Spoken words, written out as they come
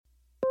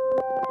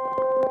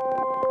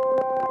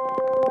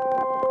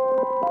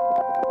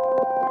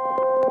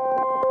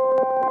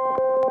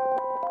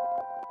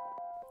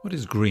What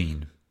is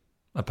green?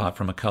 Apart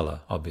from a color,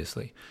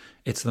 obviously.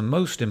 It's the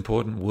most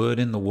important word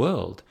in the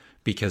world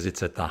because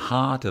it's at the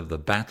heart of the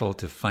battle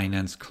to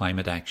finance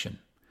climate action.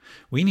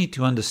 We need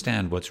to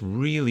understand what's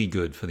really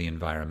good for the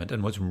environment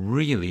and what's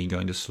really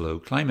going to slow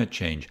climate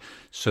change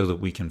so that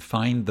we can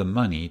find the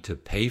money to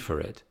pay for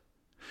it.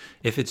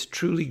 If it's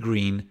truly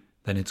green,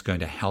 then it's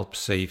going to help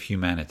save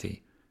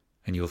humanity.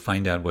 And you'll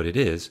find out what it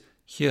is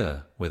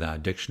here with our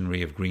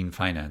Dictionary of Green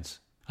Finance.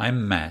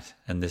 I'm Matt,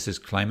 and this is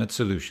Climate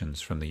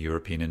Solutions from the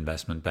European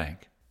Investment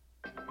Bank.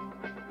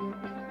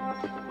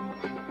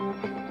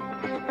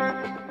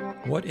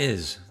 What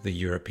is the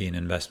European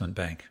Investment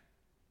Bank?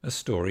 A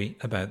story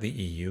about the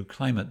EU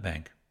Climate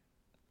Bank.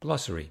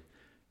 Glossary: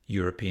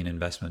 European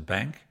Investment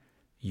Bank,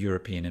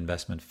 European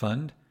Investment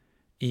Fund,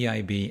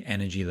 EIB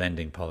Energy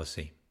Lending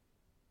Policy.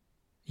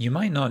 You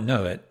might not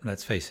know it,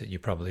 let's face it, you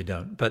probably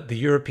don't, but the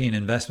European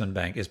Investment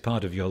Bank is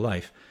part of your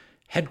life.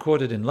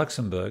 Headquartered in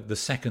Luxembourg, the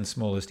second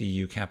smallest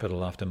EU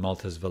capital after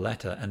Malta's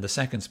Valletta and the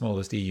second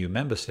smallest EU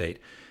member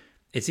state,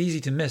 it's easy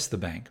to miss the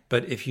bank.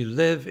 But if you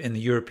live in the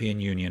European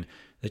Union,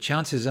 the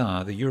chances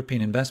are the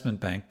European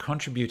Investment Bank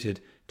contributed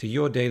to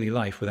your daily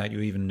life without you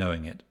even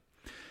knowing it.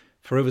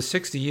 For over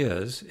 60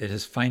 years, it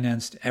has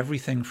financed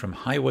everything from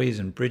highways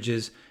and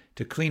bridges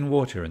to clean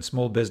water and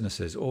small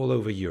businesses all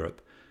over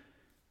Europe.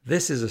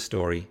 This is a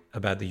story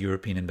about the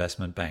European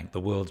Investment Bank, the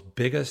world's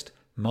biggest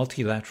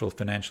multilateral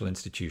financial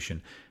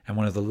institution and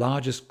one of the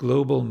largest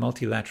global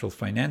multilateral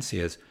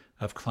financiers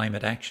of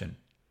climate action.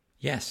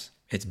 Yes,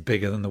 it's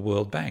bigger than the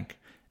World Bank.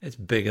 It's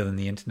bigger than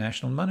the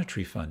International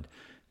Monetary Fund.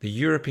 The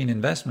European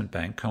Investment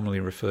Bank, commonly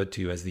referred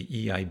to as the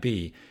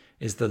EIB,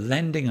 is the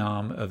lending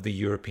arm of the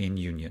European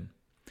Union.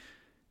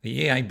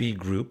 The EIB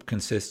group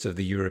consists of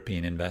the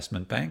European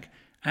Investment Bank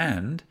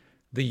and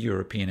the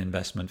European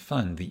Investment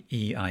Fund, the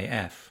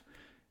EIF.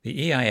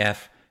 The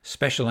EIF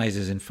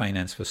specializes in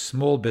finance for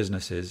small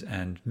businesses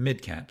and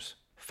mid-caps.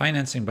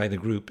 Financing by the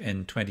group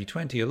in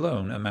 2020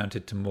 alone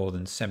amounted to more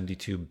than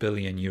 72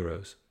 billion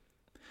euros.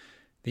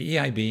 The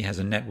EIB has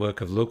a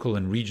network of local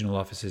and regional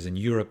offices in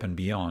Europe and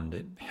beyond.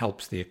 It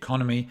helps the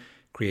economy,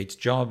 creates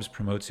jobs,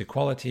 promotes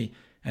equality,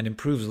 and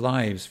improves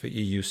lives for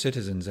EU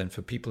citizens and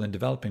for people in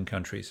developing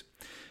countries.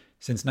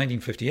 Since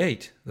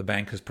 1958, the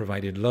bank has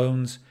provided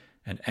loans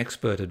and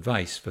expert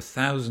advice for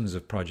thousands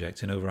of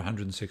projects in over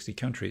 160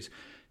 countries.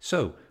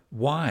 So,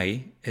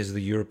 why is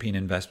the European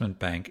Investment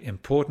Bank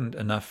important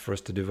enough for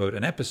us to devote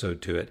an episode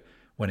to it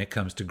when it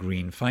comes to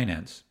green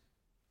finance?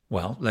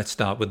 Well, let's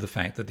start with the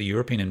fact that the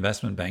European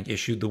Investment Bank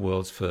issued the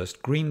world's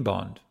first green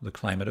bond, the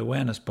Climate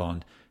Awareness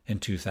Bond, in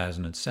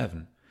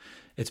 2007.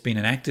 It's been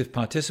an active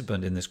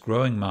participant in this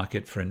growing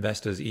market for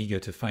investors eager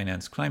to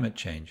finance climate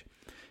change.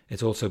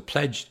 It's also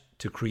pledged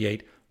to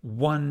create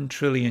 1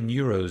 trillion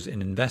euros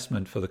in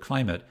investment for the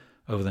climate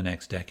over the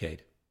next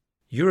decade.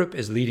 Europe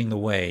is leading the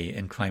way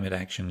in climate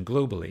action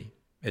globally.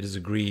 It has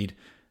agreed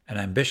an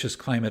ambitious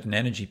climate and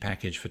energy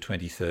package for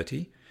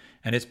 2030,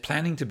 and it's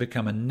planning to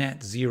become a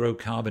net zero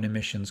carbon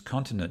emissions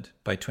continent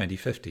by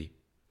 2050.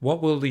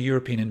 What will the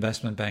European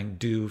Investment Bank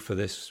do for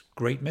this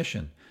great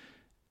mission?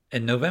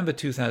 In November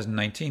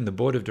 2019, the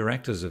Board of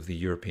Directors of the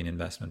European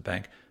Investment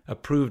Bank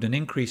approved an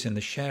increase in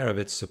the share of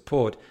its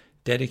support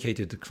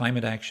dedicated to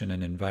climate action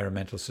and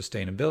environmental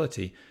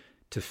sustainability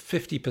to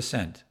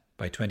 50%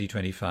 by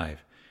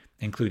 2025.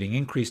 Including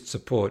increased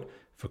support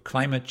for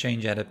climate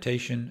change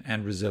adaptation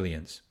and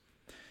resilience.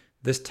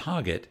 This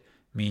target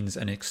means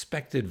an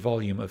expected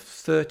volume of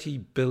 30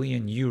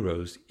 billion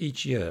euros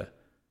each year.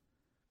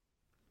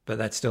 But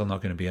that's still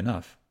not going to be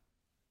enough.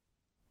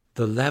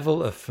 The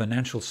level of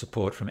financial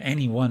support from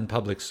any one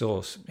public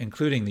source,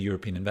 including the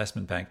European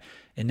Investment Bank,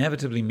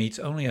 inevitably meets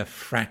only a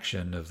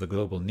fraction of the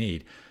global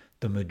need.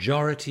 The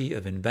majority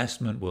of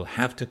investment will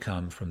have to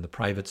come from the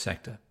private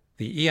sector.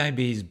 The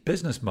EIB's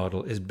business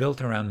model is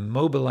built around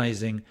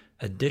mobilizing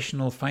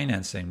additional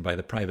financing by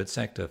the private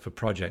sector for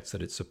projects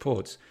that it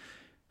supports.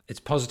 Its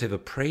positive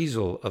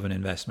appraisal of an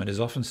investment is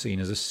often seen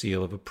as a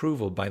seal of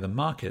approval by the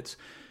markets,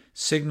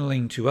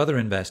 signaling to other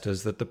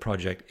investors that the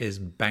project is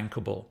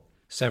bankable.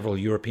 Several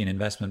European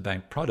Investment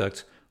Bank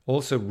products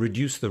also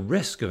reduce the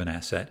risk of an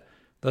asset,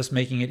 thus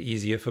making it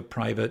easier for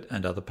private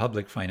and other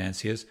public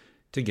financiers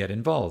to get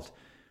involved.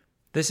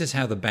 This is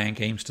how the bank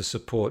aims to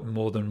support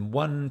more than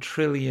 1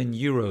 trillion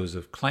euros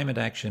of climate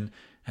action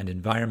and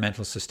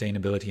environmental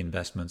sustainability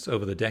investments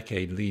over the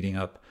decade leading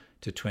up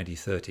to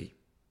 2030.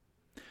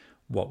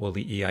 What will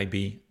the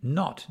EIB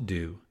not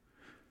do?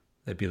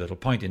 There'd be little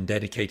point in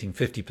dedicating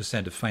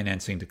 50% of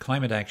financing to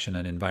climate action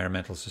and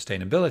environmental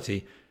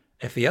sustainability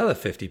if the other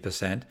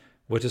 50%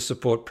 were to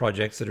support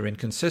projects that are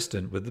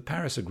inconsistent with the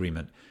Paris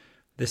Agreement.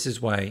 This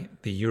is why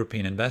the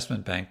European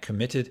Investment Bank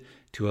committed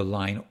to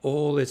align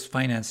all its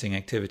financing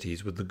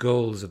activities with the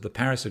goals of the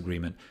Paris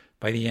Agreement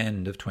by the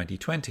end of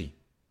 2020.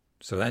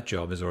 So that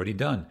job is already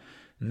done.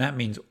 And that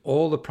means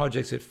all the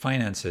projects it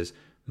finances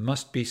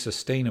must be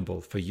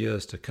sustainable for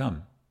years to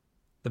come.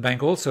 The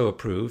bank also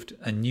approved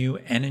a new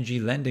energy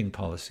lending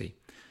policy.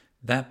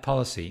 That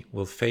policy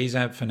will phase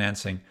out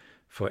financing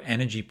for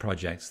energy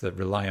projects that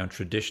rely on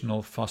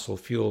traditional fossil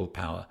fuel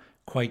power,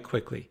 quite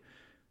quickly.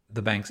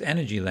 The bank's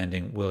energy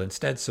lending will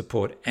instead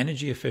support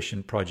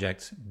energy-efficient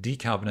projects,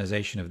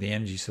 decarbonization of the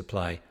energy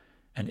supply,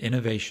 and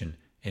innovation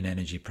in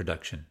energy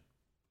production.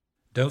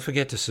 Don't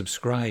forget to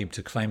subscribe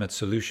to Climate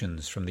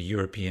Solutions from the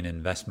European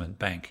Investment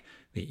Bank,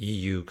 the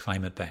EU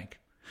Climate Bank.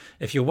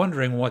 If you're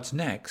wondering what's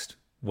next,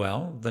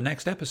 well, the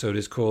next episode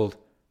is called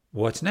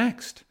What's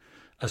Next?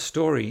 A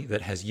story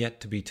that has yet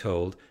to be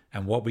told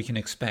and what we can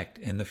expect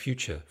in the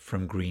future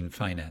from green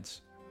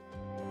finance.